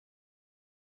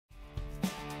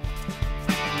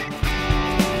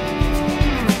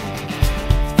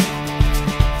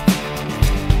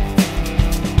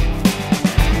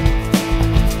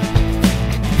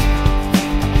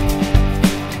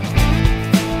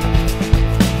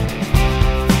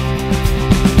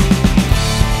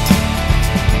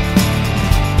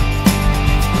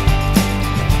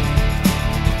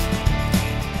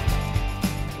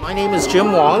is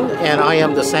Jim Wong, and I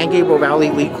am the San Gabriel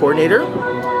Valley League Coordinator.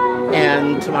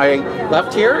 And to my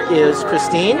left here is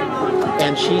Christine,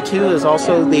 and she too is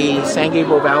also the San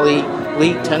Gabriel Valley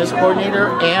League Tennis Coordinator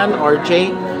and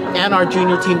our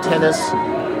Junior Team Tennis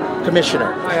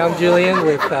Commissioner. Hi, I'm Julian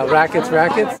with Rackets.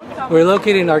 We're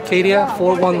located in Arcadia,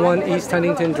 411 East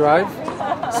Huntington Drive,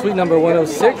 suite number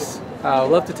 106.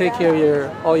 Love to take care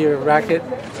of all your racket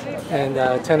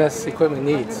and tennis equipment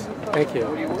needs. Thank you.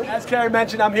 As Carrie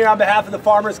mentioned, I'm here on behalf of the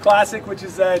Farmers Classic, which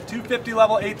is a 250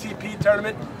 level ATP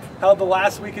tournament held the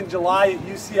last week in July at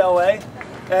UCLA.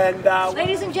 And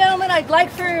ladies and gentlemen, I'd like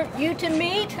for you to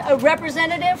meet a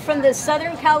representative from the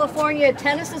Southern California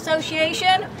Tennis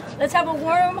Association. Let's have a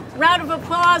warm round of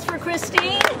applause for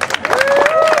Christine.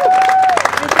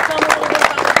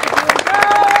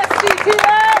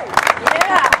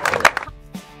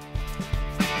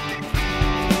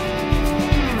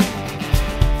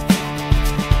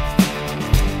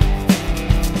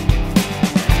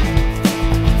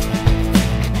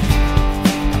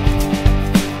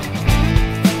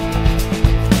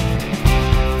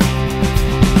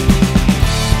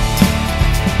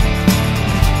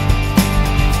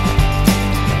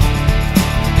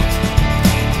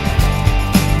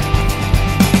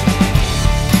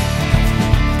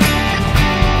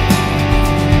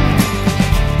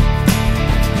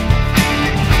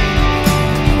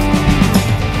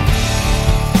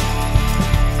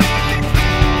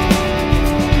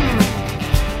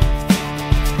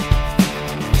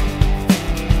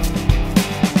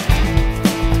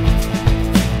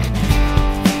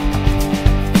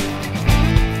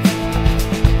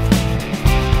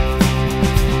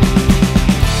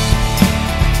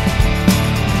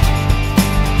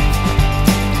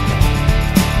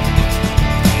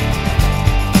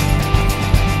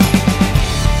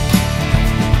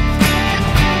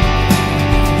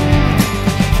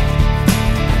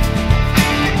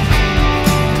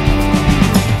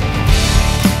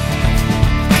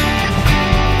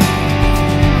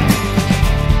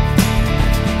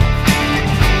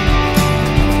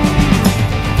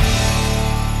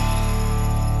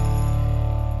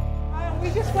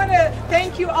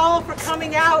 Thank you all for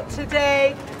coming out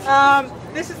today.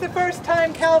 This is the first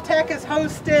time Caltech has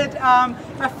hosted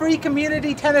a free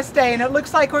community tennis day, and it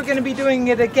looks like we're going to be doing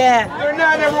it again. They're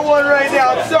not number one right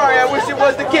now. I'm sorry. I wish it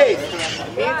was the case.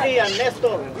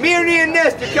 Mirni and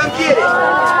Nestor, come get it.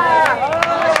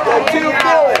 Got two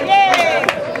bullets.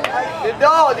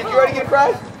 Nadal, did you already get a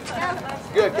prize?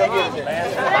 Good, come get it.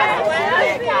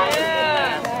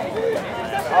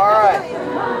 All right.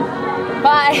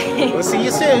 Bye. We'll see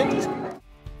you soon.